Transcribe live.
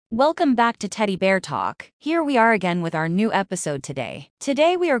Welcome back to Teddy Bear Talk. Here we are again with our new episode today.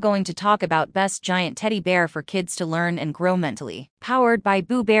 Today we are going to talk about best giant teddy bear for kids to learn and grow mentally. Powered by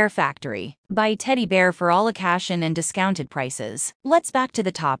Boo Bear Factory. Buy teddy bear for all occasion and discounted prices. Let's back to the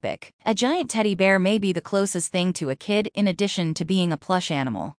topic. A giant teddy bear may be the closest thing to a kid in addition to being a plush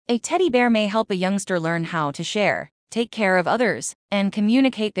animal. A teddy bear may help a youngster learn how to share, take care of others, and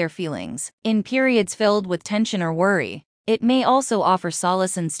communicate their feelings. In periods filled with tension or worry, it may also offer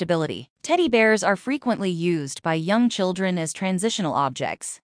solace and stability. Teddy bears are frequently used by young children as transitional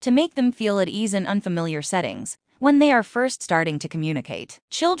objects to make them feel at ease in unfamiliar settings. When they are first starting to communicate,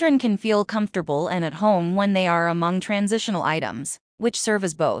 children can feel comfortable and at home when they are among transitional items, which serve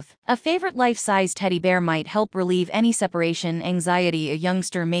as both. A favorite life-size teddy bear might help relieve any separation anxiety a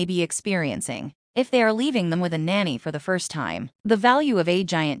youngster may be experiencing if they are leaving them with a nanny for the first time. The value of a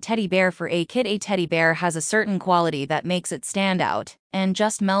giant teddy bear for a kid. A teddy bear has a certain quality that makes it stand out and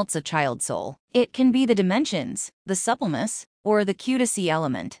just melts a child's soul. It can be the dimensions, the suppleness, or the cutacy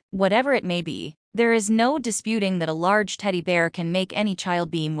element. Whatever it may be, there is no disputing that a large teddy bear can make any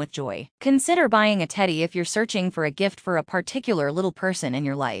child beam with joy. Consider buying a teddy if you're searching for a gift for a particular little person in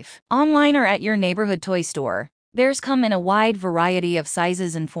your life. Online or at your neighborhood toy store, bears come in a wide variety of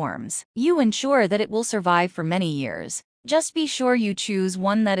sizes and forms. You ensure that it will survive for many years. Just be sure you choose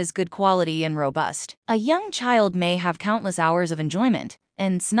one that is good quality and robust. A young child may have countless hours of enjoyment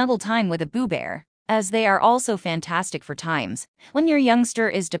and snuggle time with a Boo Bear, as they are also fantastic for times when your youngster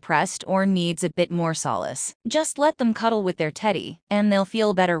is depressed or needs a bit more solace. Just let them cuddle with their teddy, and they'll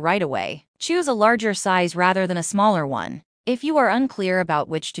feel better right away. Choose a larger size rather than a smaller one if you are unclear about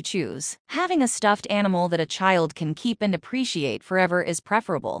which to choose. Having a stuffed animal that a child can keep and appreciate forever is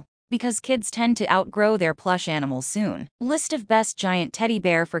preferable, because kids tend to outgrow their plush animals soon. List of best giant teddy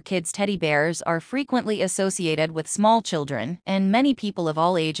bear for kids. Teddy bears are frequently associated with small children, and many people of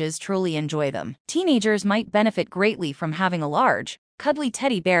all ages truly enjoy them. Teenagers might benefit greatly from having a large, cuddly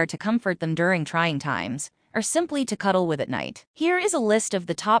teddy bear to comfort them during trying times, or simply to cuddle with at night. Here is a list of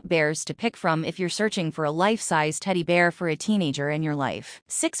the top bears to pick from if you're searching for a life-size teddy bear for a teenager in your life.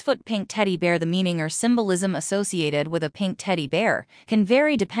 6-foot pink teddy bear. The meaning or symbolism associated with a pink teddy bear can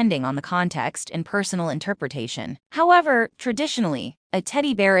vary depending on the context and personal interpretation. However, traditionally, a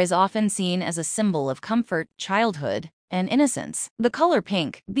teddy bear is often seen as a symbol of comfort, childhood, and innocence. The color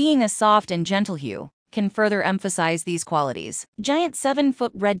pink, being a soft and gentle hue, can further emphasize these qualities. Giant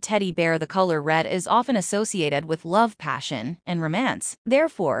 7-foot red teddy bear. The color red is often associated with love, passion, and romance.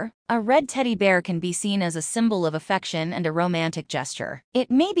 Therefore, a red teddy bear can be seen as a symbol of affection and a romantic gesture. It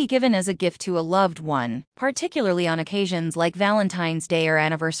may be given as a gift to a loved one, particularly on occasions like Valentine's Day or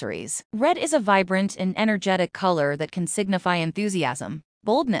anniversaries. Red is a vibrant and energetic color that can signify enthusiasm,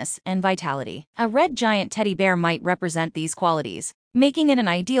 boldness, and vitality. A red giant teddy bear might represent these qualities, making it an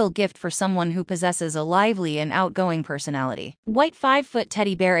ideal gift for someone who possesses a lively and outgoing personality. White 5-foot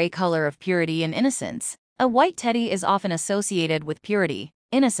teddy bear. A color of purity and innocence. A white teddy is often associated with purity,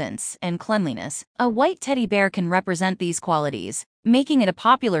 innocence, and cleanliness. A white teddy bear can represent these qualities, making it a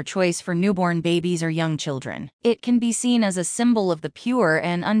popular choice for newborn babies or young children. It can be seen as a symbol of the pure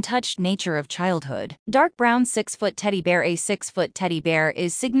and untouched nature of childhood. Dark brown 6-foot teddy bear. A 6-foot teddy bear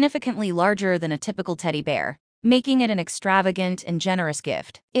is significantly larger than a typical teddy bear, making it an extravagant and generous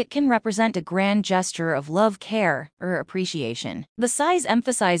gift. It can represent a grand gesture of love, care, or appreciation. The size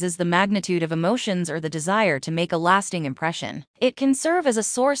emphasizes the magnitude of emotions or the desire to make a lasting impression. It can serve as a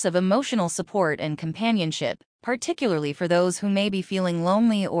source of emotional support and companionship, particularly for those who may be feeling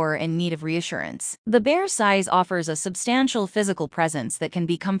lonely or in need of reassurance. The bear size offers a substantial physical presence that can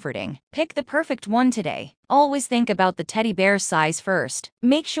be comforting. Pick the perfect one today. Always think about the teddy bear's size first.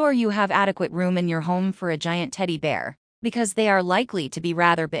 Make sure you have adequate room in your home for a giant teddy bear, because they are likely to be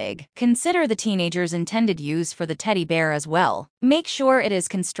rather big. Consider the teenager's intended use for the teddy bear as well. Make sure it is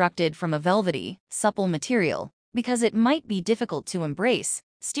constructed from a velvety, supple material, because it might be difficult to embrace.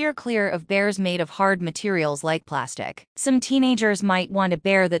 Steer clear of bears made of hard materials like plastic. Some teenagers might want a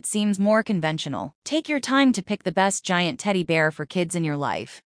bear that seems more conventional. Take your time to pick the best giant teddy bear for kids in your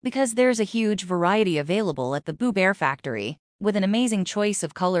life, because there's a huge variety available at the Boo Bear Factory, with an amazing choice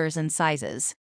of colors and sizes.